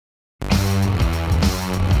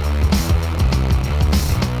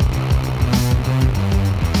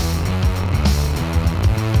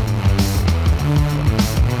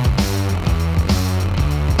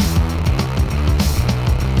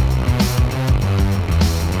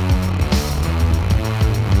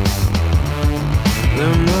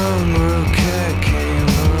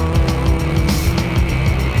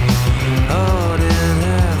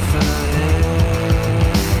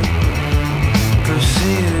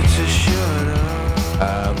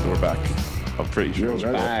back. I'm pretty sure.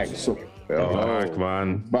 We're back. Back,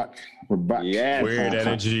 man. We're back. Yeah. Weird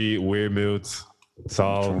energy, weird moods. It's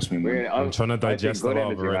all. Trust me, man. I'm trying to digest all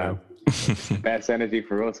of it right now. Best energy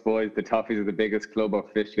for us boys. The Toffees are the biggest club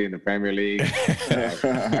officially in the Premier League.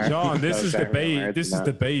 John, this is debate. This is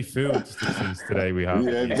debate food today we have.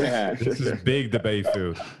 Yeah. This is big debate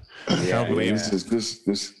food. Yeah,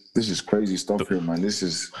 This is crazy stuff here, man. This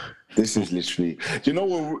is literally. Do you know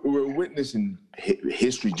we're witnessing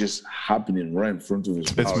history just happening right in front of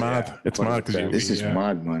us? It's mad. Yeah. It's mad because This is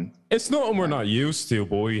mad, man. It's nothing we're not used to,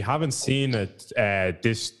 but we haven't seen it.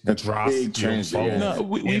 This drastic big change, unfold. yeah. No,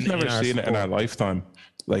 we've never seen it in our lifetime.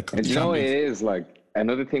 Like, and you know what it is like.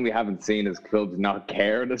 Another thing we haven't seen is clubs not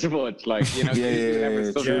caring as much. Like, you know,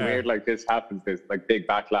 whenever something weird like this happens, there's like big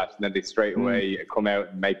backlash, and then they straight away come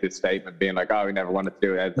out and make this statement being like, oh, we never wanted to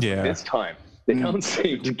do it. This time, they don't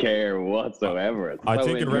seem to care whatsoever. I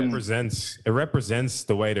think it represents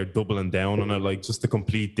the way they're doubling down on it, like just the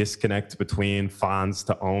complete disconnect between fans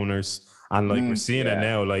to owners. And like we're seeing it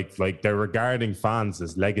now, like they're regarding fans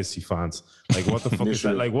as legacy fans. Like what the fuck is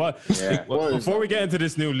that? Like what? Yeah. Before we get into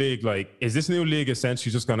this new league, like is this new league essentially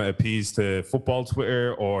just going to appease to football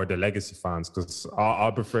Twitter or the legacy fans? Because I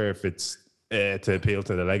prefer if it's to appeal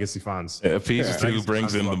to the legacy fans. it appeases to who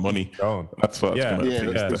brings in the money. That's what.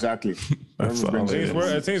 Exactly. I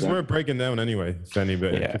think it's worth breaking down anyway. If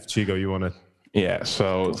anybody, if Chico, you want to. Yeah.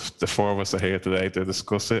 So the four of us are here today to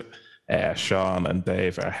discuss it. Sean and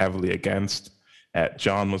Dave are heavily against.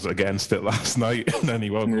 John was against it last night, and then he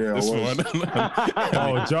woke up this morning.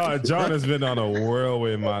 John has been on a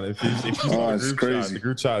whirlwind, man. If you saw it's crazy. The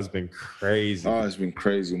group chat has been crazy. Oh, it's been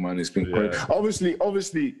crazy, man. It's been crazy. Obviously,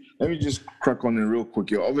 let me just crack on it real quick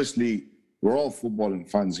here. Obviously, we're all footballing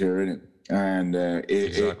fans here, innit? And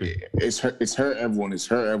it's hurt everyone. It's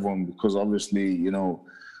hurt everyone because obviously, you know,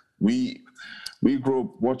 we grew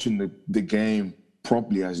up watching the game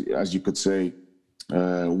properly, as you could say,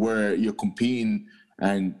 where you're competing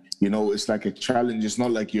and you know it's like a challenge. It's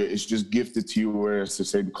not like it's just gifted to you, where it's to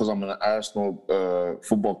say because I'm an Arsenal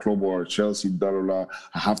football club or Chelsea, I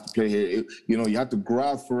have to play here. You know, you have to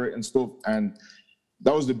graft for it and stuff. And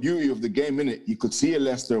that was the beauty of the game, innit? You could see a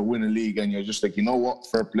Leicester win a league, and you're just like, you know what,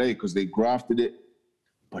 fair play, because they grafted it.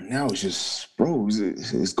 But now it's just, bro,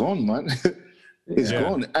 it's gone, man. It's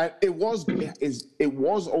gone, and it was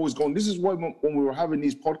always gone. This is why when we were having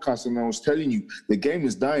these podcasts, and I was telling you the game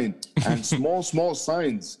is dying, and small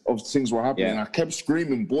signs of things were happening. I kept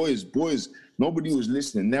screaming, boys. Nobody was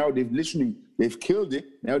listening. Now they've killed it.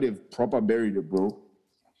 Now they've proper buried it, bro.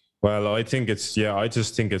 Well, I think it's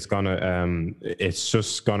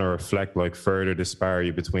just gonna reflect like further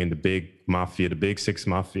disparity between the big mafia, the big six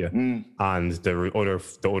mafia, and the other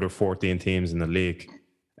 14 teams in the league.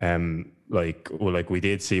 We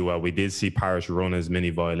did see Parish run his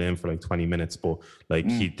mini violin for like 20 minutes, but like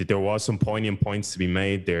there was some poignant points to be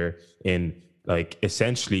made there. In like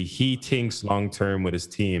essentially, he thinks long term with his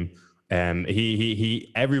team.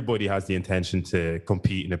 Everybody has the intention to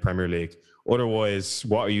compete in the Premier League. Otherwise,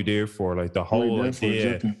 what are you there for? Like the whole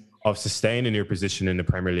idea of sustaining your position in the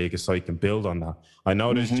Premier League is so you can build on that. I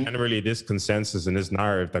know there's generally this consensus and this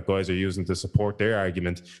narrative that guys are using to support their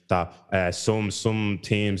argument that some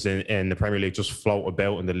teams in the Premier League just float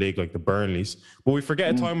about in the league like the Burnleys. But we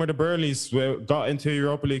forget a time where the Burnleys got into a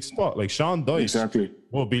Europa League spot. Like Sean Dyche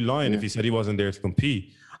would be lying if he said he wasn't there to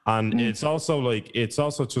compete. And it's also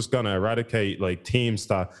just gonna eradicate like teams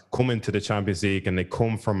that come into the Champions League and they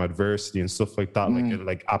come from adversity and stuff like that,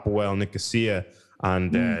 like Apoel Nicosia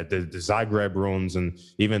and the Zagreb runs, and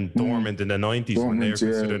even Dortmund in the 90s when they were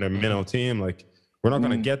considered a minnow team. Like we're not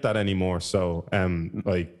going to get that anymore. So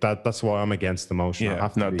that's why I'm against the motion.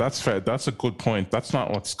 That's fair. That's a good point. That's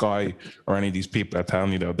not what Sky or any of these people are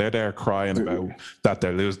telling you though. They're there crying about that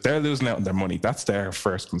they're losing out on their money. That's their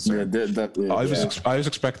first concern. I was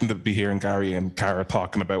expecting to be hearing Gary and Cara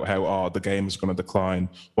talking about how the game is going to decline.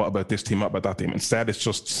 What about this team? What about that team? Instead, it's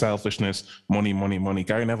just selfishness, money.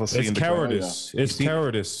 Gary Neville's seeing cowardice. It's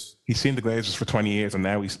cowardice. He's seen the Glazers for 20 years, and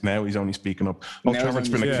now he's only speaking up. Old Trafford's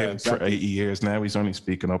been a kid for 80 years. Now he's only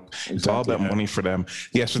speaking up. It's all about money for them.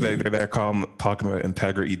 Yesterday, they're talking about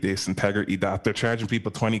integrity this, integrity that. They're charging people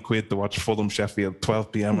 20 quid to watch Fulham Sheffield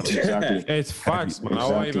 12 p.m. It's facts, man.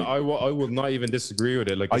 I would not even disagree with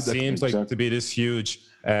it. Like it seems like to be this huge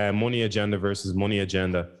money agenda versus money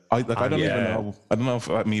agenda. I don't know if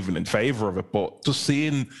I'm even in favor of it, but just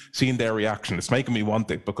seeing their reaction, it's making me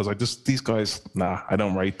want it, because these guys, I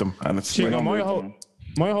don't rate them. And it's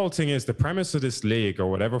my whole thing is the premise of this league, or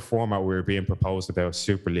whatever format we're being proposed about,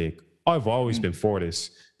 Super League, I've always been for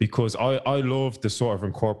this because I love the sort of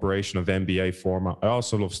incorporation of NBA format. I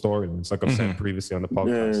also love storylines, like I've said previously on the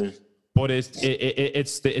podcast. Yeah. But it's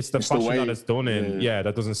the fashion that it's done in. Yeah,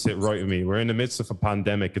 that doesn't sit right with me. We're in the midst of a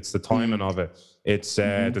pandemic. It's the timing of it. It's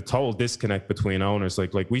the total disconnect between owners.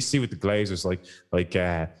 Like we see with the Glazers, like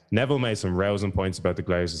Neville made some rousing points about the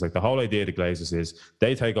Glazers. Like the whole idea of the Glazers is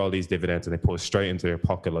they take all these dividends and they put it straight into their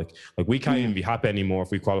pocket. Like we can't even be happy anymore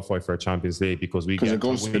if we qualify for a Champions League because we get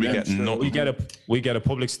a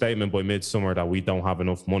public statement by midsummer that we don't have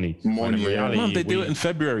enough money. They do it in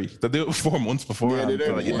February. They do it 4 months before.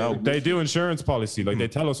 They do insurance policy. Like they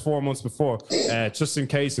tell us 4 months before, just in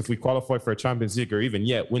case if we qualify for a Champions League or even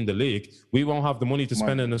yet win the league, we won't have the money to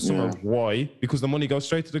spend in the summer. Why? Because the money goes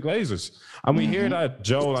straight to the Glazers. And we hear that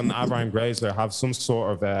Joel and Abraham Glazer have some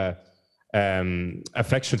sort of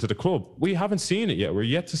affection to the club. We haven't seen it yet. We're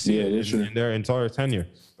yet to see it in their entire tenure.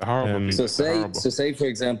 So say for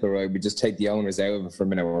example, right, we just take the owners out of it for a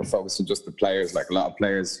minute. We're focusing just the players, like a lot of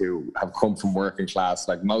players who have come from working class.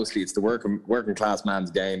 Like mostly, it's the working class man's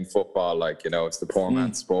game, football. Like it's the poor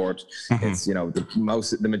man's sport. It's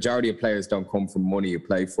the majority of players don't come from money who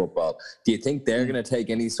play football. Do you think they're going to take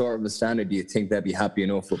any sort of a stand, or do you think they'll be happy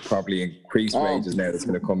enough with probably increased wages now that's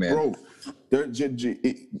going to come in? Bro, there's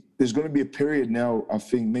going to be a period now, I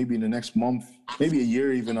think maybe in the next month, maybe a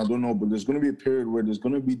year even, I don't know, but there's going to be a period where there's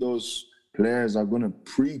going to be those players are going to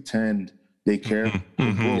pretend they care. Bro,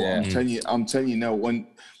 I'm telling you now, when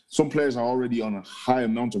some players are already on a high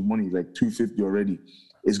amount of money, like 250 already,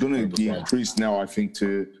 it's going to be increased now, I think,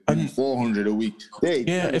 to 400 a week.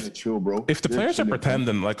 Chill, bro. If the players are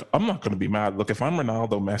pretending, like, I'm not going to be mad. Look, if I'm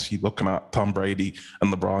Ronaldo, Messi, looking at Tom Brady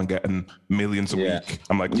and LeBron getting millions a week,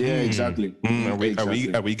 I'm like, exactly. Are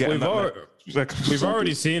we getting that? We've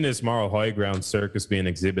already seen this moral high ground circus being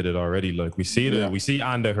exhibited already. Like we see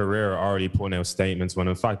Ander Herrera already putting out statements when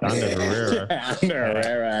in fact Ander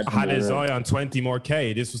Herrera had his eye on 20 more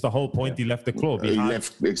K. This was the whole point. He left the club. He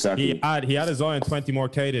had his eye on 20 more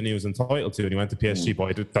K than he was entitled to, and he went to PSG.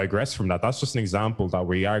 But I digress from that. That's just an example that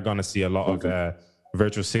we are going to see a lot of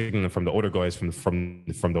virtual signaling from the other guys from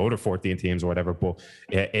the other 14 teams or whatever. But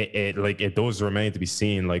it does remain to be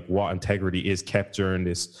seen like what integrity is kept during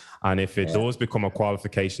this. And if it does become a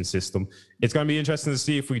qualification system, it's going to be interesting to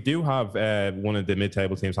see if we do have one of the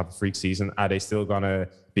mid-table teams have a freak season. Are they still going to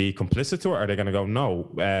be complicit to it? Or are they going to go,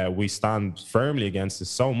 no, we stand firmly against it,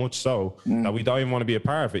 so much so that we don't even want to be a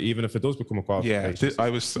part of it, even if it does become a qualification.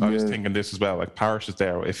 I was thinking this as well. Like Parish is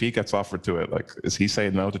there. If he gets offered to it, like, is he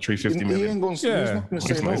saying no to 350 million? He ain't going to say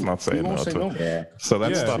no. He's not saying no to it. Yeah. So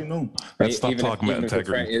let's stop talking about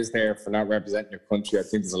integrity. If the is there for not representing your country, I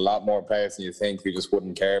think there's a lot more players than you think who just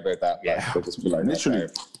wouldn't care about that. They'll just be like, literally.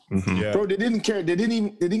 Bro, they didn't care. They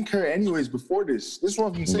didn't care anyways before this. This is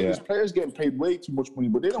what I'm saying. These players getting paid way too much money,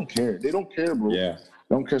 but they don't care. They don't care, bro. Yeah.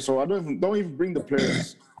 They don't care. So I don't even bring the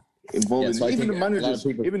players involved in it. Even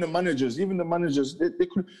the managers, they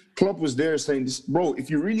could. Klopp was there saying this, bro. If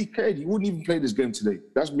you really cared, you wouldn't even play this game today.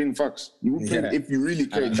 That's been facts. You would play if you really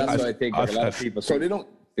cared. That's what I think. Like, a lot of people. So they don't.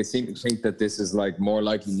 They seem to think that this is like more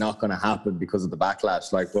likely not going to happen because of the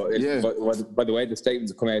backlash. Like, but by the way the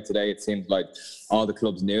statements have come out today, it seems like all the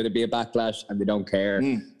clubs knew there'd be a backlash and they don't care.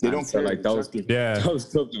 They don't care. Like those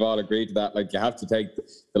clubs have all agreed to that. Like you have to take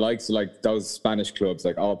the likes of like those Spanish clubs,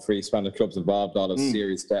 like all 3 Spanish clubs involved, all of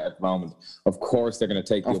serious debt at the moment. Of course they're going to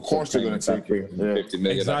take. Of course they're going to take it. 50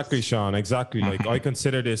 million. Exactly, Sean. Exactly. Like I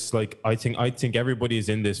consider this like I think everybody is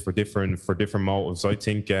in this for different motives. I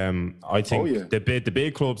think the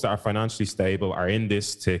big clubs that are financially stable are in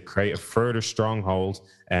this to create a further stronghold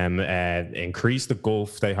and increase the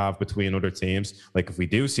gulf they have between other teams. Like if we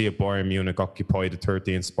do see a Bayern Munich occupy the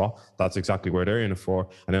 13th spot, that's exactly where they're in it for.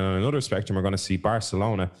 And then on another spectrum, we're going to see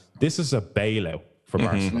Barcelona. This is a bailout for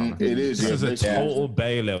Barcelona. It is. This is a total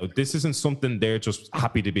bailout. This isn't something they're just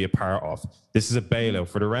happy to be a part of. This is a bailout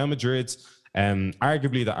for the Real Madrids,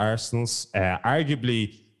 arguably the Arsenals,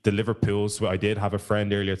 arguably the Liverpools. I did have a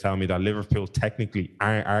friend earlier tell me that Liverpool technically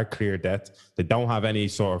are clear debt. They don't have any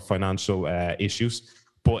sort of financial issues.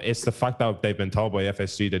 But it's the fact that they've been told by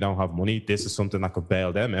FSG they don't have money. This is something that could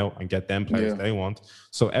bail them out and get them players they want.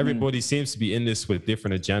 So everybody seems to be in this with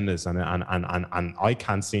different agendas, and I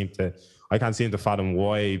can't seem to fathom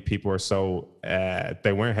why people are so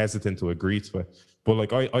they weren't hesitant to agree to it. But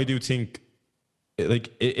like I do think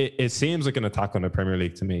like it seems like an attack on the Premier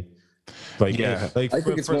League to me. Like I think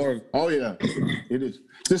it's more. It is.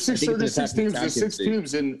 The six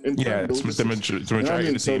teams in it's the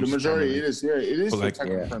majority. So the majority, it is. Yeah, it is.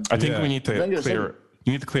 I think we need to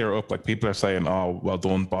You need to clear it up. Like, people are saying, "Oh, well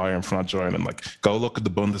done, Bayern, for not joining." Like, go look at the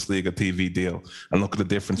Bundesliga TV deal and look at the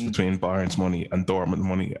difference between Bayern's money and Dortmund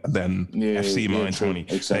money, and then FC Mainz money.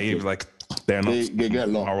 Exactly. They're not they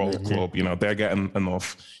get our old club. You know, they're getting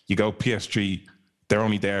enough. You go PSG, they're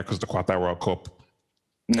only there because the Qatar World Cup,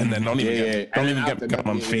 and then don't even get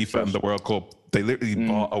on FIFA and the World Cup. They literally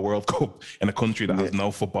bought a World Cup in a country that has no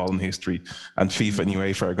football in history, and FIFA and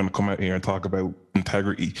UEFA are going to come out here and talk about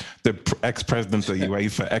integrity. The ex-president of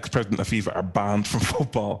UEFA, ex-president of FIFA are banned from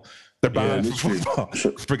football. They're banned from football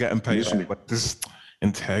for getting paid. Like, this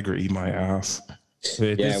integrity, my ass.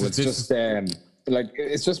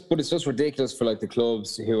 It's just ridiculous for like the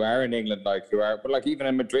clubs who are in England, but like even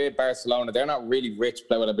in Madrid, Barcelona, they're not really rich.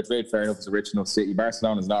 Well, Madrid, fair enough, is a rich enough city.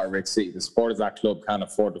 Barcelona is not a rich city. The supporters of that club can't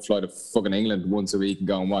afford to fly to fucking England once a week and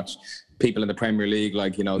go and watch people in the Premier League,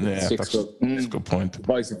 like, you know, that's a good point.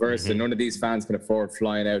 Vice versa, none of these fans can afford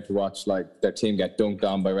flying out to watch like their team get dunked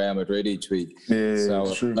on by Real Madrid each week.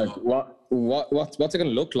 So, like, what's it going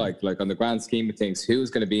to look like? Like, on the grand scheme of things,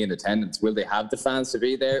 who's going to be in attendance? Will they have the fans to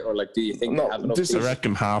be there, or like, do you think they have enough? I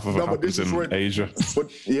reckon half of it happens in Asia.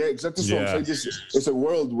 But exactly. So I'm saying, it's a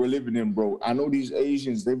world we're living in, bro. I know these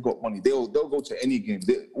Asians, they've got money. They'll go to any game.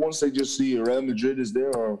 Once they just see Real Madrid is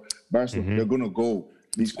there or Barcelona, they're gonna go.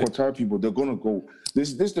 These Qatar people, they're gonna go.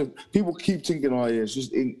 The people keep thinking, oh yeah, it's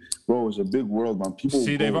just bro. It's a big world, man. People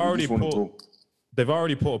see, they've already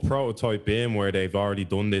put a prototype in where they've already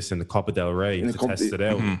done this in the Copa del Rey to test it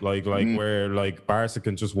out. Where like Barca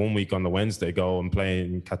can just 1 week on the Wednesday go and play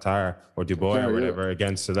in Qatar or Dubai or whatever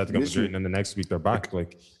against Atletico Madrid, and then the next week they're back.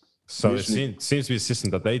 Like, so it seems to be a system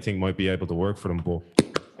that they think might be able to work for them, but.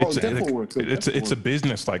 It's a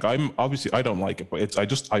business. Like, I don't like it, but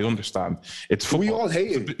I understand. It's football. We all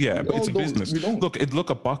hate it. But it's a business. Look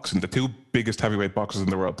at boxing. The two biggest heavyweight boxers in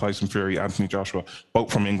the world, Tyson Fury, Anthony Joshua,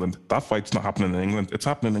 both from England. That fight's not happening in England. It's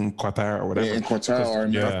happening in Qatar or whatever. Yeah, in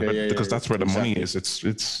Qatar because that's where the money is.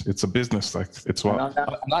 It's a business. Like, it's what. I'm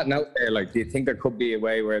not out there. Like, do you think there could be a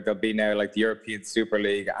way where there'll be now like the European Super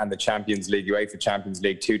League and the Champions League, UEFA Champions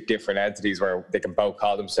League, two different entities where they can both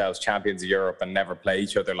call themselves champions of Europe and never play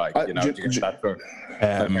each other? Like, you know, like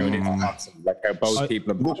how both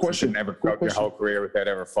people have never go their whole career without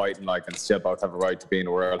ever fighting, like, and still both have a right to being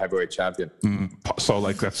a world heavyweight champion. So,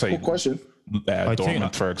 like, let's say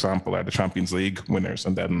Dortmund, for example, are the Champions League winners,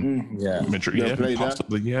 and then Madrid,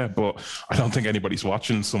 possibly, but I don't think anybody's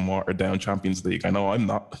watching some watered down Champions League. I know I'm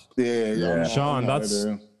not. Sean,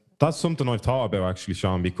 that's something I've thought about, actually,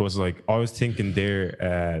 Sean, because like I was thinking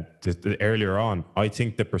there earlier on, I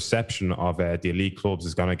think the perception of the elite clubs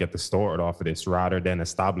is going to get distorted off of this rather than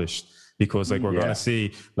established. Because like we're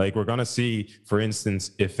gonna see, for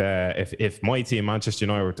instance, if my team Manchester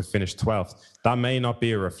United were to finish 12th, that may not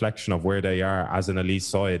be a reflection of where they are as an elite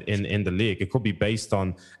side in the league. It could be based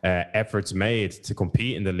on efforts made to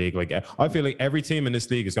compete in the league. Like, I feel like every team in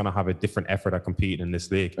this league is gonna have a different effort at competing in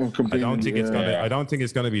this league. I don't think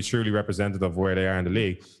it's gonna be truly representative of where they are in the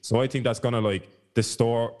league. So I think that's gonna like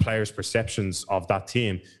distort players' perceptions of that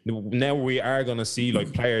team. Now we are going to see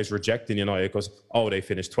like players rejecting United because, they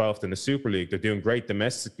finished 12th in the Super League. They're doing great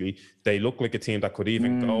domestically. They look like a team that could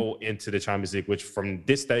even go into the Champions League, which from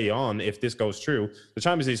this day on, if this goes true, the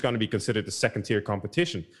Champions League is going to be considered the second tier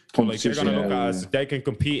competition. But like they're going to look as they can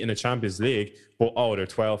compete in the Champions League, but they're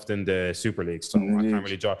 12th in the Super League. So I can't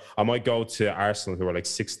really judge. I might go to Arsenal, who are like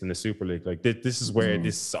 6th in the Super League. Like this is where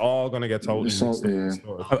this is all going to get totally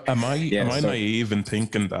Am I naive in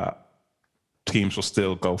thinking that teams will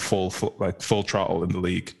still go full throttle in the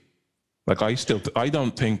league? Like, I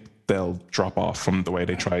don't think they'll drop off from the way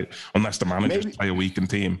they try, unless the managers play a weakened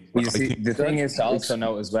team. The thing is to also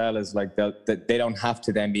note as well is like that they don't have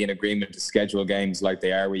to then be in agreement to schedule games like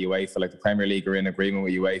they are with UEFA. Like the Premier League are in agreement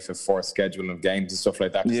with UEFA for scheduling of games and stuff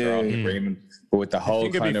like that. They're all in agreement. But with the whole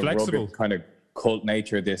kind of rugged kind of cult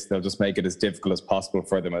nature of this, they'll just make it as difficult as possible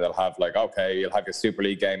for them, and they'll have like, okay, you'll have your Super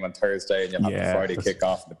League game on Thursday and you'll have the Friday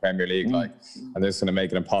kick-off in the Premier League, like, and they're just going to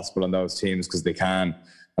make it impossible on those teams because they can,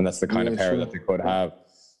 and that's the kind of power that they could have.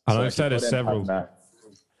 And so I've said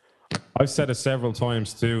it several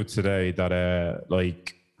times too today that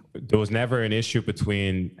like there was never an issue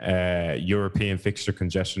between European fixture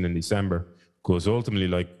congestion in December. Because ultimately,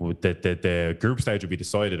 like the group stage would be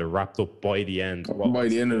decided or wrapped up by the end. By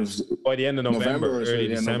the end of November, early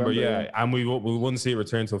December, and we wouldn't see it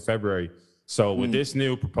return till February. So with this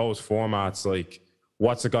new proposed formats, like,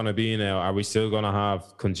 what's it going to be now? Are we still going to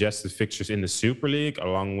have congested fixtures in the Super League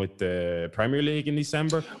along with the Premier League in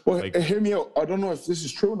December? Well, hear me out. I don't know if this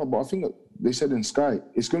is true or not, but I think they said in Sky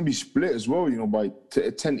it's going to be split as well. You know, by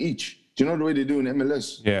 10 each. Do you know the way they do in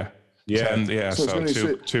MLS? Yeah. So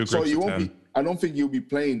two groups of 10. I don't think you'll be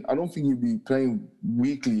playing. I don't think you'll be playing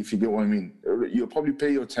weekly, if you get what I mean. You'll probably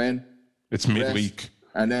play your 10. It's midweek.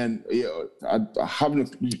 And then, bro,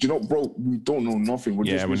 we don't know nothing. We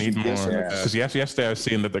need more. Because yesterday I was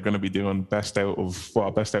seeing that they're going to be doing best out of 3 in the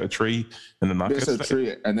knockouts. Best out of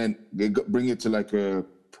 3, and then they bring it to like a,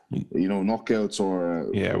 knockouts or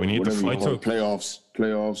we need the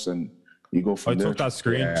playoffs, and you go from there. I took that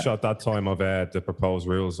screenshot that time of the proposed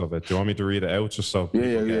rules of it. Do you want me to read it out just so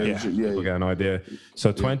people get an idea?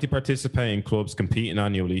 So 20 participating clubs competing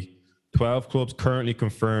annually. 12 clubs currently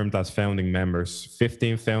confirmed as founding members.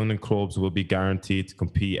 15 founding clubs will be guaranteed to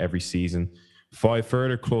compete every season. 5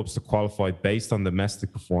 further clubs to qualify based on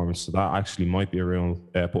domestic performance. So that actually might be a real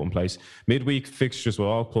put in place. Midweek fixtures with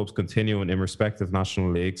all clubs continuing in respective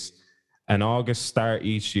national leagues. An August start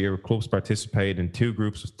each year, clubs participate in 2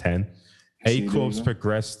 groups of 10. 8 clubs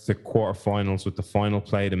progress to quarterfinals with the final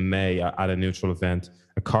played in May at a neutral event.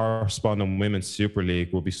 A corresponding Women's Super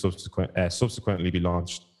League will be subsequently be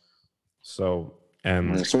launched. So,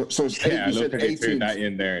 so yeah, look at that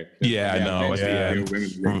in there. Yeah, I know.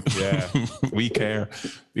 We care.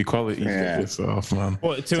 Equality gets off, man.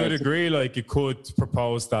 Well, to a degree, like you could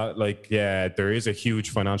propose that, like, there is a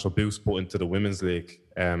huge financial boost put into the women's league.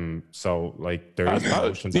 So like there is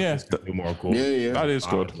notions that this could do more good. That is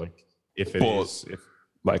good. Like, if it is,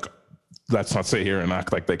 let's not sit here and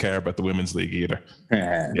act like they care about the women's league either.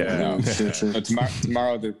 So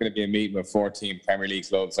tomorrow there's going to be a meeting with 14 Premier League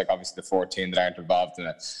clubs, like obviously the 14 that aren't involved in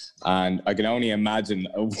it. And I can only imagine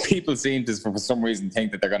people seem to, for some reason,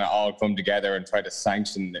 think that they're going to all come together and try to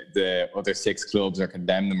sanction the other 6 clubs or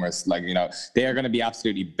condemn them, or they are going to be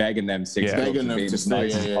absolutely begging them 6 clubs to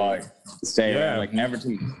stay. Like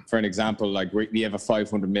Everton, for an example, like we have a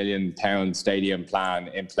 £500 million stadium plan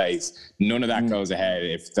in place. None of that goes ahead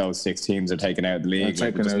if those 6 teams are taken out of the league.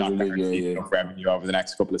 Like, we're just not guaranteed revenue over the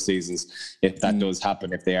next couple of seasons if that does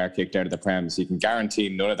happen, if they are kicked out of the Prem. So you can guarantee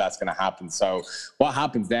none of that's going to happen. So what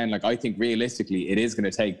happens then? Like, I think realistically it is going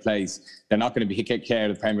to take place. They're not going to be kicked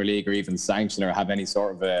out of the Premier League or even sanctioned or have any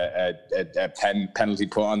sort of a penalty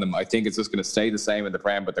put on them. I think it's just going to stay the same in the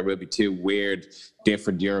Prem, but there will be 2 weird,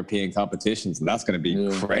 different European competitions, and that's going to be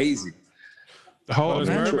crazy. Do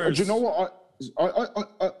you know what?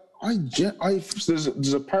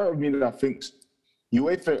 There's a part of me that thinks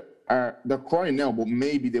UEFA they're crying now, but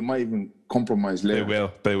maybe they might even compromise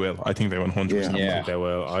later. They will. I think they 100%. Yeah, they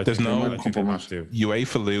will. There's no compromise.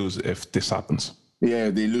 UEFA lose if this happens.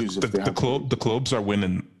 Yeah, they lose. The clubs are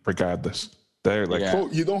winning regardless. They're like,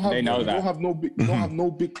 you don't have no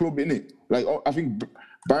big club in it. Like, I think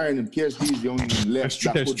Bayern and PSG is the only left.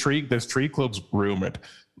 There's 3 clubs rumored.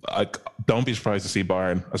 Don't be surprised to see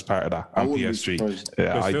Bayern as part of that. And PSG.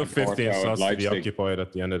 There's still 15 slots to be occupied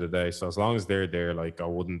at the end of the day. So as long as they're there, like I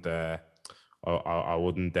wouldn't doubt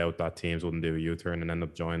that teams wouldn't do a U-turn and end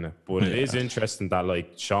up joining it. But it is interesting that,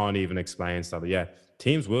 like, Sean even explains that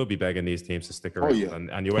teams will be begging these teams to stick around,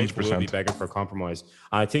 and UEFA will be begging for compromise.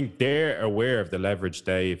 And I think they're aware of the leverage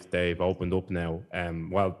they've opened up now.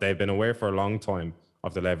 They've been aware for a long time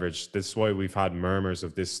of the leverage. This is why we've had murmurs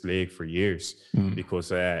of this league for years,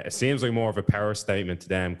 because it seems like more of a power statement to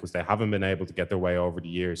them, because they haven't been able to get their way over the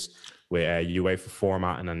years with UEFA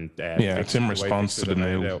format and it's in response to the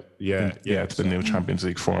new Champions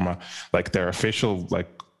League format. Like, their official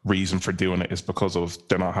reason for doing it is because of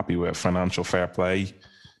they're not happy with financial fair play.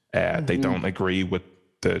 They don't agree with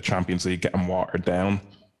the Champions League getting watered down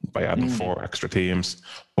by adding 4 extra teams.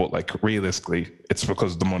 But realistically, it's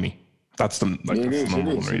because of the money. That's the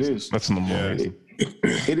number one reason. That's the number one reason.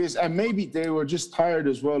 It is, and maybe they were just tired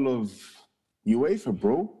as well of UEFA,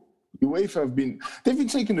 bro. UEFA they've been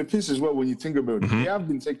taking the piss as well when you think about it. They have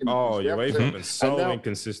been taking the piss. UEFA have been so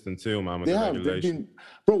inconsistent too, man, with the regulation.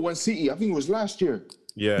 When City, I think it was last year.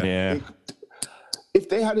 Yeah. If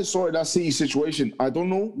they had sorted that City situation, I don't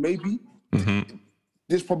know, maybe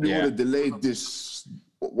this probably would have delayed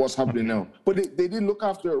what's happening now. But they didn't look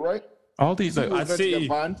after it, right? All these,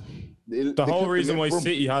 the whole reason why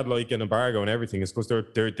City had an embargo and everything is because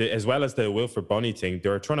they're as well as the Wilfred Bonny thing,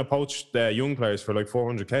 they're trying to poach the young players for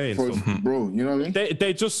 $400K and stuff. Bro, you know what I mean?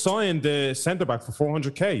 They just signed the centre back for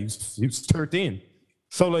 $400K. He was 13.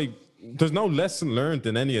 So there's no lesson learned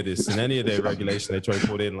in any of this, in any of the regulation they try to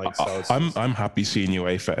put in. I'm happy seeing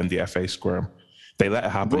UEFA and the FA squirm. They let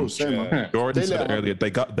it happen. Jordan said earlier,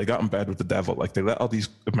 they got in bed with the devil. Like, they let all these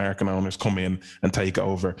American owners come in and take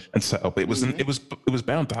over and set up. It was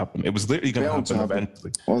bound to happen. It was literally going to happen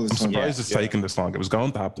eventually. I'm surprised it's taken this long. It was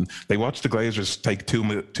going to happen. They watched the Glazers take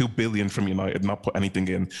 $2 billion from United, not put anything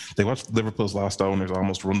in. They watched Liverpool's last owners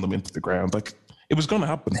almost run them into the ground. Like, it was going to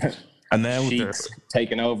happen. And now Sheik's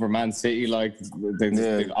taking over Man City. Like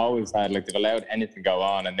they've always had, like they've allowed anything to go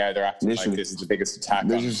on, and now they're acting like this is the biggest attack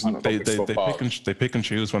on football. They pick and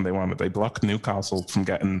choose when they want it. They blocked Newcastle from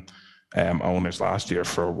getting owners last year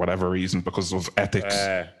for whatever reason because of ethics.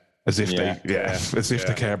 As if they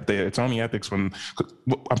care. It's only ethics when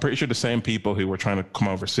I'm pretty sure the same people who were trying to come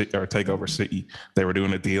over City or take over City, they were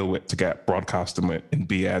doing a deal with to get broadcasting with in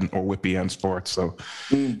BN or with BN Sports. So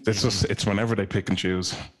it's whenever they pick and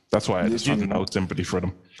choose. That's why I just have no sympathy for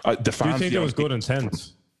them. The fans, do you think there was good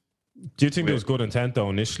intent? Do you think there was good intent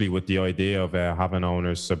though initially with the idea of having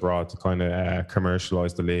owners abroad to kind of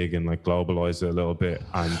commercialize the league and like globalize it a little bit,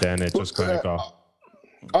 and then it just kind of got?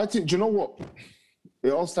 I think. Do you know what?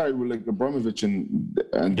 It all started with like Abramovich and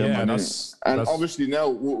obviously now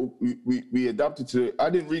we adapted to it. I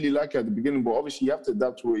didn't really like it at the beginning, but obviously you have to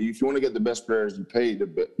adapt to it. If you want to get the best players, you pay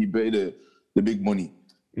the big money.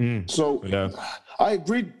 So I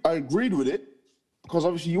agreed with it because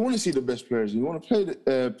obviously you want to see the best players, you want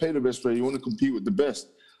to pay the best players, you want to compete with the best.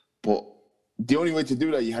 But the only way to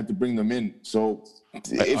do that, you had to bring them in. So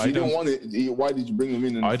if you don't want it, why did you bring them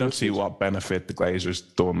in? I don't see what benefit the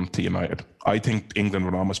Glazers done to United. I think England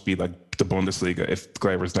would almost be like the Bundesliga if the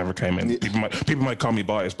Glazers never came in. People might call me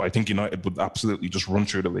biased, but I think United would absolutely just run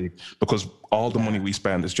through the league because all the money we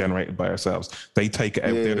spend is generated by ourselves. They take it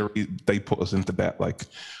out. They put us into debt. Like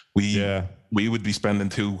we would be spending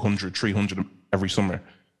 200, 300 every summer.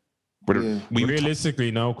 Realistically,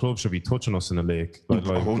 no club should be touching us in the league.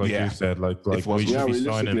 Like you said, like we should be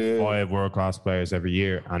signing 5 world-class players every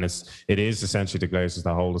year, and it is essentially the Glazers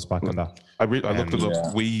that hold us back on that. I looked it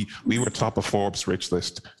up. We were top of Forbes rich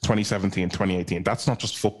list 2017, 2018. That's not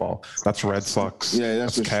just football. That's Red Sox.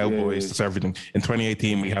 That's Cowboys. That's everything. In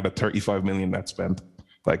 2018, we had a 35 million net spend.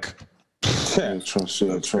 Like. Trust.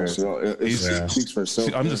 It speaks for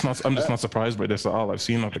itself. I'm just not surprised by this at all. I've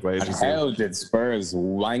seen what the Glazers do. How did Spurs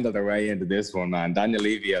wangle their way into this one, man? Daniel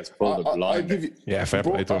Levy has pulled the blind. Fair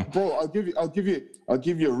play to him. Bro, I'll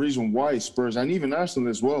give you a reason why Spurs and even Arsenal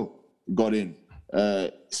as well got in.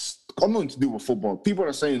 It's got nothing to do with football. People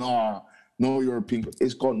are saying, no European.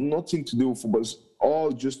 It's got nothing to do with football. It's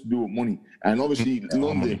all just to do with money. And obviously,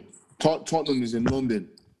 London. Tottenham is in London.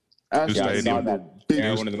 Arsenal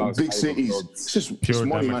one of the most big cities. It's just pure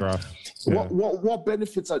money, man. What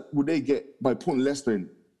benefits would they get by putting Leicester in?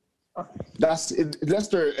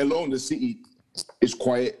 Leicester alone, the city is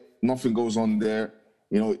quiet. Nothing goes on there.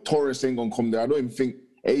 You know, tourists ain't gonna come there. I don't even think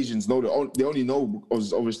Asians know that. They only know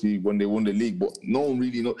because obviously when they won the league, but no one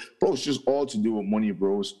really knows. Bro, it's just all to do with money,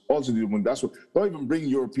 bro. It's all to do with money. That's what. Don't even bring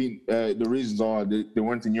European. The reasons are they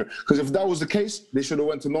weren't in Europe. Because if that was the case, they should have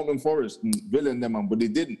went to Nottingham Forest and Villa and them, man. But they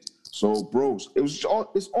didn't. So, bros, it's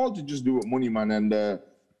all to just do with money, man. And the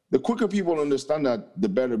quicker people understand that, the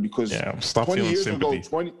better. Because stop 20 feeling years sympathy.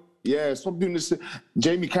 ago, stop doing this.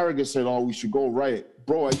 Jamie Carragher said, we should go riot.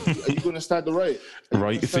 Bro, are you going to start the riot?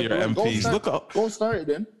 Right, if your MPs. Go start it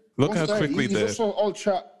then. Look how quickly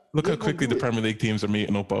Look how quickly the Premier League teams are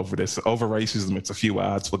meeting up over this. Over racism, it's a few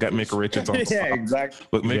ads. We'll get Micah Richards on. Exactly.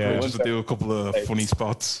 Look, Micah Richards will do a couple of funny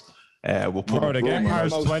spots. We'll put the game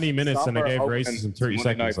has 20 minutes and they gave racism 30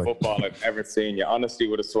 seconds. Night football I've ever seen. You honestly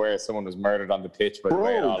would have swear someone was murdered on the pitch by the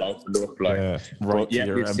way it all opened up.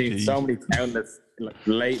 We've seen so many countless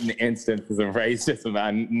blatant instances of racism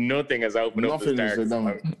and nothing has opened up the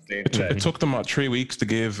dark. It took them 3 weeks to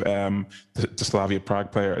give the Slavia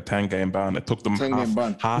Prague player a 10-game ban. It took them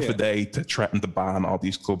half a day to threaten to ban all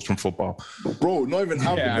these clubs from football. Bro, not even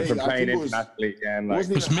half a day. For playing internationally again. It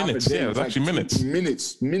was minutes. It was actually minutes.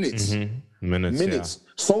 Minutes. Mm-hmm. Minutes.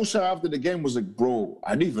 Solskjaer after the game was like, bro,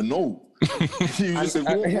 I didn't even know. He was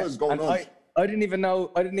like, what was going on? I didn't even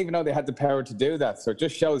know they had the power to do that. So it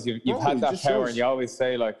just shows you've had that power, and you always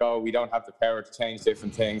say like, we don't have the power to change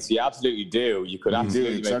different things. You absolutely do. You could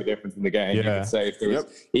absolutely make a difference in the game. You could say if there was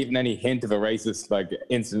even any hint of a racist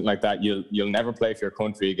incident like that, you'll never play for your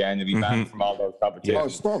country again. You'll be banned from all those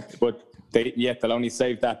competitions. Stop. But they'll only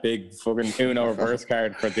save that big fucking Uno reverse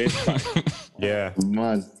card for this time.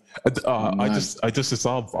 Man. it's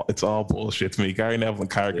all bullshit to me. Gary Neville and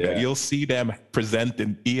Carragher, you'll see them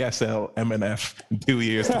presenting ESL MNF in 2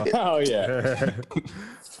 years time. Oh yeah.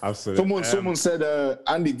 Absolutely. Someone said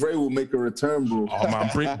Andy Gray will make a return, bro. Oh man,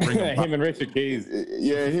 bring him and Richard Keys.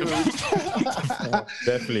 Yeah, him.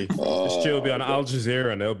 Definitely. Still be on Al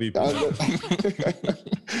Jazeera and they'll be.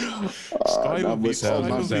 Sky will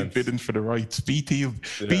be bidding for the rights.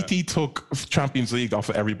 BT took Champions League off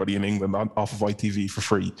of everybody in England off of ITV for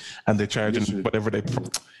free, and they're charging whatever they.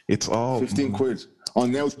 It's all 15 quid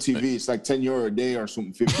on Now TV. It's like €10 a day or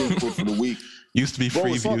something. 15 quid for the week. Used to be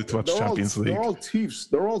free view to watch Champions League. They're all thieves.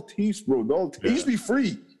 They're all thieves, bro. It used to be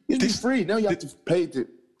free. Used to be free. Now you have to pay to.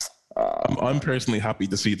 I'm personally happy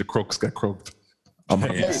to see the crooks get crooked. I'm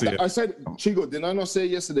happy to see it. I said, Chigo, did I not say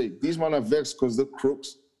yesterday? These men are vexed because the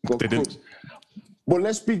crooks got They crooks. didn't. But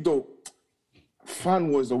let's speak though.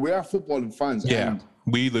 We are footballing fans. Yeah, and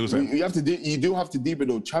we lose it. you do have to deep it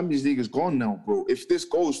though. Champions League is gone now, bro. If this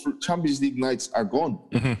goes, Champions League nights are gone.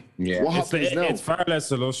 Yeah, What happens now? It's far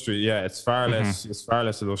less illustrious. Yeah, it's far less. It's far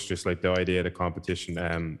less illustrious. Like the idea of the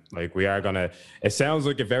competition. Like we are gonna. It sounds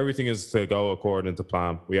like if everything is to go according to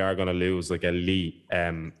plan, we are gonna lose like elite.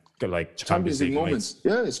 Like Champions League moments.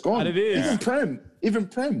 Yeah, it's gone. And it is. Even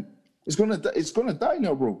Prem. It's gonna die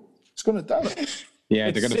now, bro. It's gonna die. Yeah,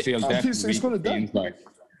 they're going to feel that. It's going to die.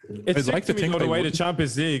 It's I'd like to think the way they the would.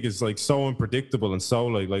 Champions League is like so unpredictable and so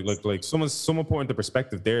like someone put into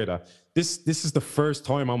perspective there that this is the first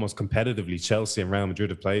time almost competitively Chelsea and Real Madrid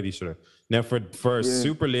have played each other. Now for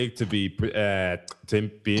Super League to be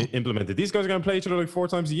implemented, these guys are going to play each other like 4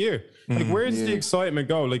 times a year. Like where does the excitement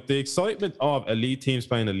go? Like the excitement of elite teams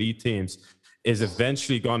playing elite teams is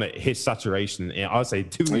eventually going to hit saturation in, I'll say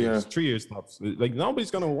 2 years, 3 years tops. Like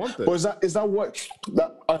nobody's going to want it. But is that what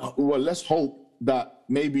well, let's hope that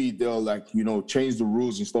maybe they'll change the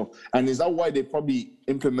rules and stuff. And is that why they probably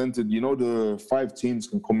implemented, the 5 teams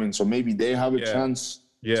can come in, so maybe they have a chance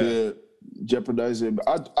to jeopardize it.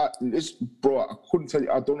 But I couldn't tell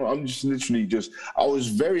you. I don't know. I'm just literally I was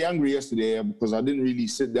very angry yesterday because I didn't really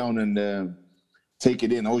sit down and take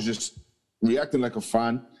it in. I was just reacting like a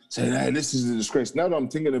fan, saying, hey, this is a disgrace. Now that I'm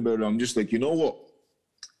thinking about it, I'm just like, you know what?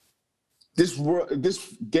 This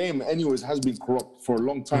game, anyways, has been corrupt for a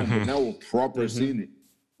long time, but now we're proper seeing it.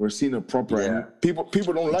 We're seeing it proper. And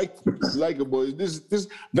people don't like it, boys. This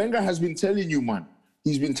Wenger has been telling you, man.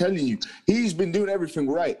 He's been telling you. He's been doing everything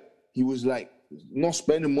right. He was like not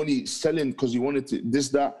spending money, selling because he wanted to this,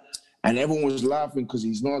 that, and everyone was laughing because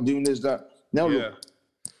he's not doing this, that. Now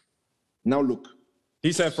look.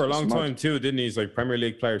 He said for a long time too, didn't he? He's like Premier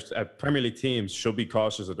League players, Premier League teams should be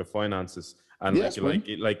cautious of their finances, and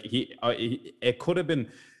it could have been.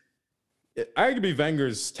 Arguably,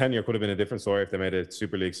 Wenger's tenure could have been a different story if they made a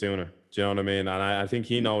Super League sooner. Do you know what I mean? And I think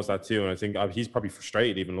he knows that too. And I think he's probably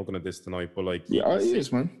frustrated even looking at this tonight. But like, he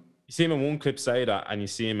is, man. You see him in one clip say that, and you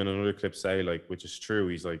see him in another clip say like, which is true.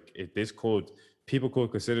 He's like, people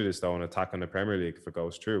could consider this though an attack on the Premier League if it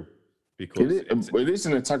goes through. Because it is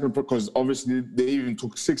an attack because obviously they even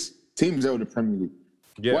took 6 teams out of the Premier League.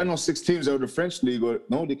 Yeah. Why not 6 teams out of the French league? Or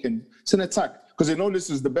no, they can. It's an attack because they know this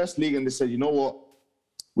is the best league, and they said, you know what,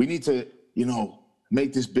 we need to,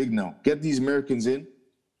 make this big now. Get these Americans in,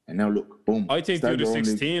 and now look, boom. I think the other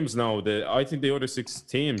 6 teams now. I think the other 6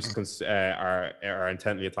 teams are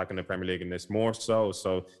intently attacking the Premier League in this more so.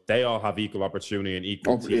 So they all have equal opportunity and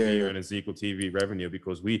equal TV earnings, equal TV revenue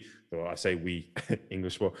because I say we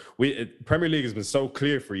English, but Premier League has been so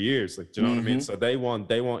clear for years. Like, do you know what I mean? So they want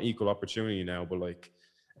equal opportunity now, but like.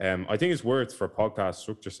 I think it's worth for podcast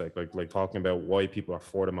structure's sake, like talking about why people are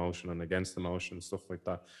for the motion and against the motion and stuff like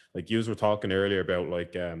that. Like you were talking earlier about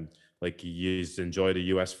like you enjoy the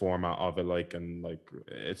US format of it,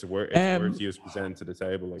 it's worth you presenting to the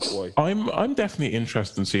table. Like why? I'm definitely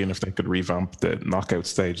interested in seeing if they could revamp the knockout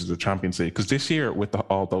stages of the Champions League because this year with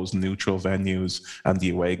all those neutral venues and the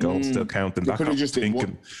away goals still counting, that kind of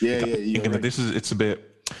thinking that it's a bit.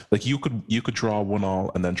 Like you could draw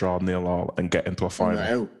 1-1 and then draw 0-0 and get into a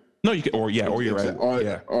final. No, you can, or you're out.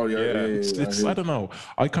 It's I don't know.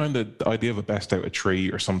 I kind of the idea of a best out of 3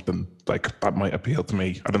 or something like that might appeal to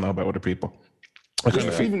me. I don't know about other people. I kind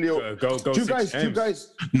of think. Go. Do you guys?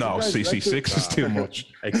 No, CC6 is too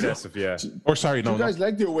much. Excessive, yeah. Or sorry, no. Do you guys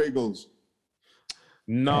like the away goals?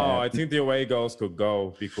 No, I think the away goals could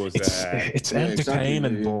go because it's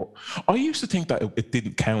entertaining. But I used to think that it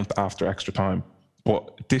didn't count after extra time.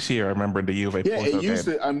 But this year, I remember in the Juve. Yeah, it used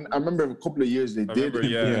to. I remember a couple of years they did.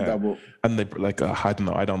 And they I don't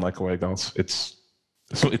know. I don't like away goals. It's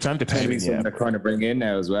entertaining. Something they're trying to bring in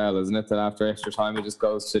now as well, isn't it? That after extra time, it just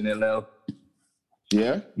goes to 0-0.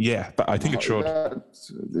 Yeah. I think it should.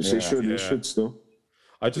 They should still.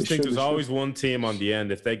 I just think there's always one team on the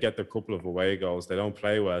end. If they get their couple of away goals, they don't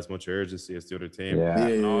play with as much urgency as the other team.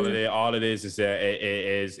 And all it is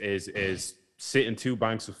sit in 2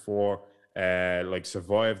 banks of 4.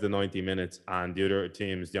 Survive the 90 minutes, and the other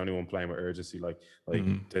team is the only one playing with urgency.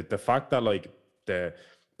 The fact that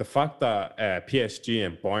PSG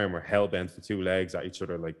and Bayern were hell bent for 2 legs at each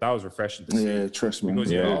other, like that was refreshing to see. Yeah, trust me. Because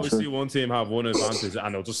you always see one team have one advantage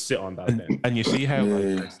and they'll just sit on that. And you see how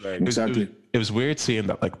it was weird seeing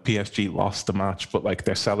that like PSG lost the match, but like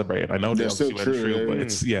they're celebrating. I know they obviously went through, but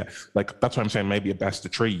it's like that's why I'm saying maybe a best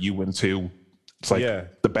of 3, you win 2. It's like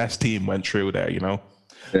the best team went through there,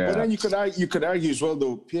 But then you could argue as well,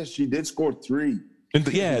 though. PSG did score 3.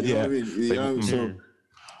 Yeah. So.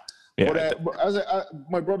 Yeah. But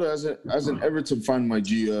my brother, as an Everton fan, my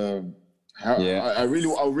G, I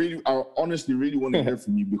honestly really want to hear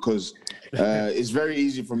from you, because it's very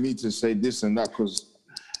easy for me to say this and that, because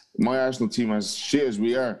my Arsenal team, as shit as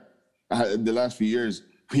we are, the last few years,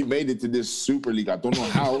 we made it to this Super League. I don't know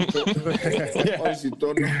how. Honestly,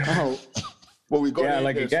 don't know how. But we got in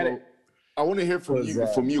there. So I want to hear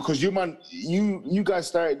from you, because you guys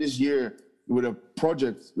started this year with a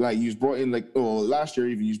project, like you brought in, last year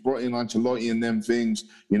even, you brought in Ancelotti and them things,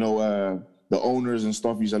 the owners and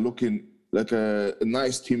stuff. You're looking like a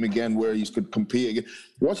nice team again, where you could compete again.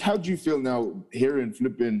 How do you feel now hearing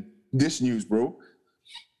flipping this news, bro?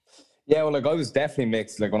 Yeah, well, I was definitely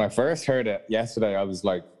mixed. Like, when I first heard it yesterday, I was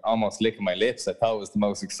like almost licking my lips. I thought it was the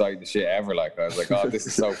most exciting shit ever. Like, I was like, oh, this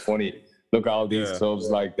is so funny. Look at all these clubs,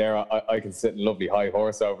 like, there. I can sit in a lovely high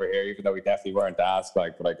horse over here, even though we definitely weren't asked,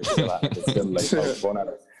 like, but I could still like poke fun at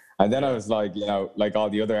it. And then I was like, like all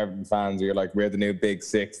the other Everton fans, we were like, we're the new big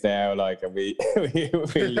six now, like, and we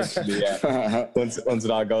literally, once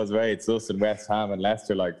it all goes away, it's us and West Ham and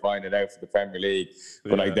Leicester, like, find it out for the Premier League.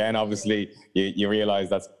 But like, then obviously you realise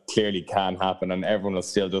that clearly can happen, and everyone will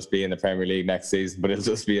still just be in the Premier League next season, but it'll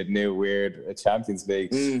just be a new weird Champions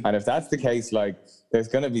League. And if that's the case, like, there's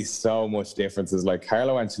going to be so much differences. Like,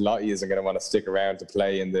 Carlo Ancelotti isn't going to want to stick around to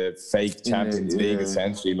play in the fake Champions League,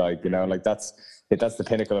 essentially. Like, like that's the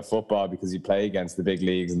pinnacle of football, because you play against the big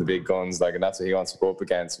leagues and the big guns, like, and that's what he wants to go up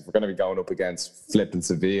against. If we're going to be going up against flipping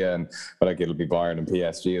Sevilla, but like, it'll be Bayern and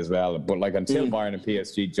PSG as well. But like, until Bayern and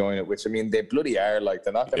PSG join it, which, I mean, they bloody are, like,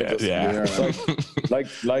 they're not going to especially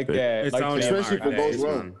if it goes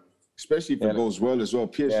well. Especially if it goes well as well.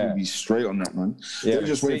 PSG will be straight on that, man. They're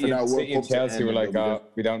just waiting for that World Cup. Chelsea were like, oh,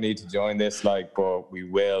 we don't need to join this, like, but we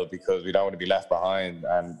will, because we don't want to be left behind.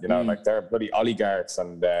 And, like, they're bloody oligarchs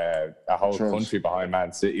and a whole country behind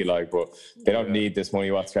Man City, like, but they don't need this money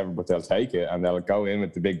whatsoever, but they'll take it and they'll go in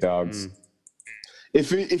with the big dogs.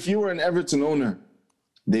 If you were an Everton owner,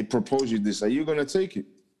 they propose you this, are you going to take it?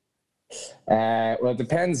 Well, it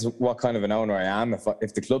depends what kind of an owner I am.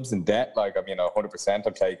 If the club's in debt, like, I mean, 100%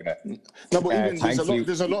 I'm taking it. No, but even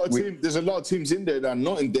there's a lot of teams in there that are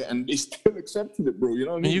not in debt, and they still accepted it, bro. You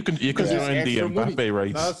know what I mean? You can join the Mbappe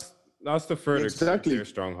race. That's the further their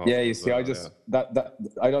stronghold. Yeah, you see, I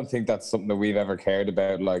don't think that's something that we've ever cared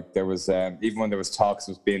about. Like, there was even when there was talks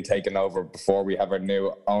of being taken over before we have our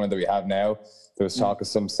new owner that we have now. There was talk of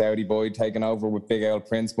some Saudi boy taking over with big old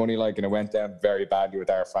Prince money, like, and it went down very badly with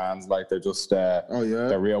our fans. Like, they're just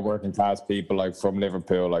they're real working class people, like, from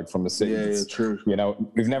Liverpool, like, from the city. Yeah, true.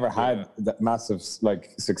 We've never had that massive,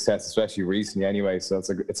 like, success, especially recently anyway. So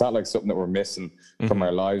it's not like something that we're missing from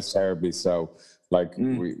our lives terribly. So, like,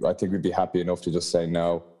 I think we'd be happy enough to just say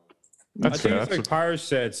no. I think it's like Parish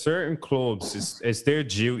said, certain clubs, it's their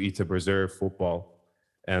duty to preserve football.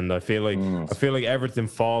 And I feel like Everton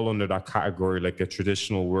fall under that category, like a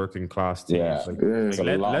traditional working class team. Yeah.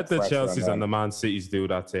 Let the Chelseas and the Man Cities do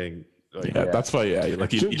that thing. Like, that's why. Yeah,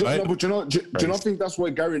 like, do you not think that's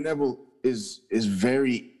why Gary Neville is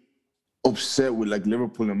very upset with, like,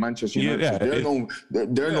 Liverpool and Manchester United? Yeah,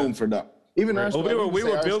 they're known for that. Even Arsenal, we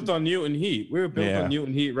were built on Newton Heat. We were built on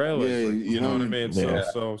Newton Heat Railway. Yeah, you know what I mean.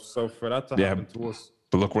 So for that to happen to us.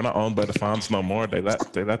 But look, we're not owned by the fans no more. They let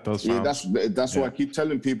those fans. Yeah, that's why I keep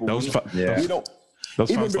telling people. Those even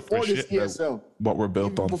before the CSL, what we're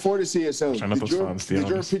built on. Before the CSL, did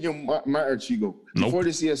your opinion matter, Chigo? Before the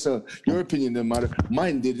CSL, your opinion didn't matter.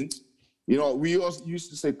 Mine didn't. We also used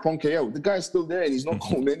to say Kroenke out. The guy's still there and he's not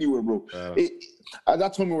going anywhere, bro. At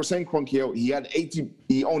that time we were saying Kroenke out. He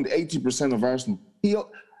owned 80% of Arsenal.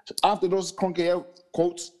 After those Kroenke out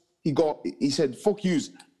quotes, he said, "Fuck yous."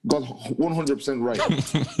 Got 100% right.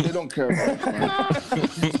 They don't care about us,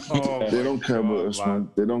 man. They don't care about us, man.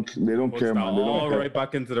 They don't care, man. They don't care. Right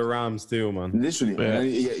back into the Rams too, man.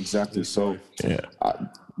 Literally, yeah, exactly. So,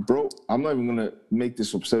 bro, I'm not even gonna make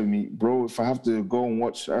this upset with me, bro. If I have to go and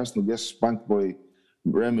watch Arsenal get spanked by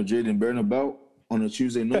Real Madrid in Bernabeu on a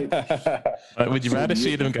Tuesday night, would you rather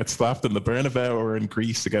see them get slapped in the Bernabeu or in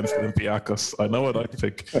Greece against Olympiacos? I know what I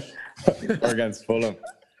think. Or against Fulham.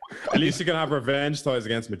 At least you can have revenge ties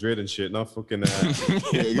against Madrid and shit, not fucking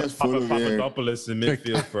Papadopoulos in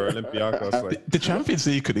midfield for Olympiacos. Like. The Champions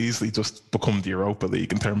League could easily just become the Europa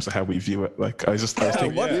League in terms of how we view it. Like, I was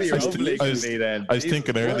thinking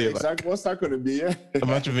earlier. Exactly. What's that going to be? Yeah.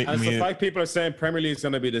 Imagine the fact people are saying Premier League is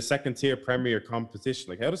going to be the second tier Premier competition.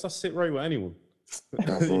 Like, how does that sit right with anyone?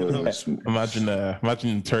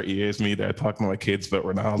 Imagine 30 years me there talking to my kids about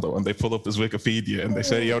Ronaldo, and they pull up his Wikipedia and they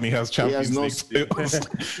say he only has Champions League.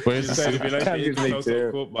 Where's the Champions League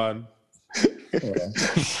too? Man.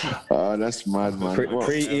 Oh, that's mad, man.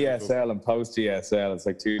 Pre-ESL and post-ESL, it's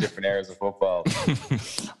like two different eras of football. Before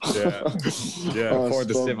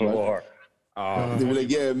the Civil War. They were like,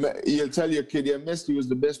 you'll tell your kid, Messi was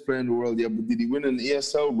the best player in the world, but did he win an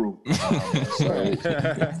ESL, bro?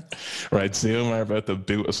 Right, Zoom are about to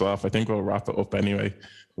boot us off. I think we'll wrap it up anyway.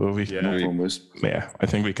 Will we? Yeah, I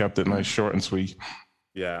think we kept it nice, short and sweet.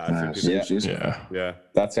 Yeah, I think yeah.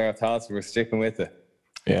 That's our thoughts. We're sticking with it.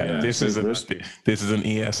 Yeah, this is an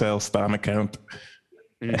ESL Stan account.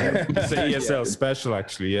 It's an ESL special,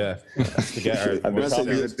 actually. Yeah, to get our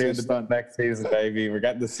next season, baby. We're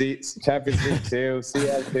getting the seats, Champions League 2,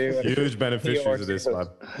 CL2. Huge beneficiaries of this, man.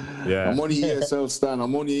 Yeah, I'm only ESL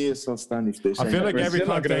Stan. If they I feel like every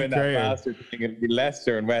content creator, faster thing. It'd be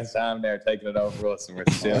Leicester and West Ham there taking it over us, and we're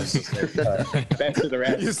still best of the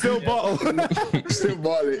rest. You still bottle, still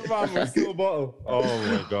bottle. Man, still bottle. Oh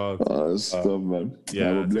my god. Oh, that's dumb, man.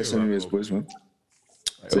 Yeah, we're blessed anyways, boys, man.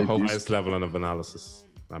 Highest level of analysis.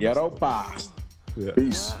 Europa. Yeah.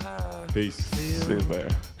 Peace. See you there.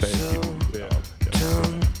 Thank you. Yeah.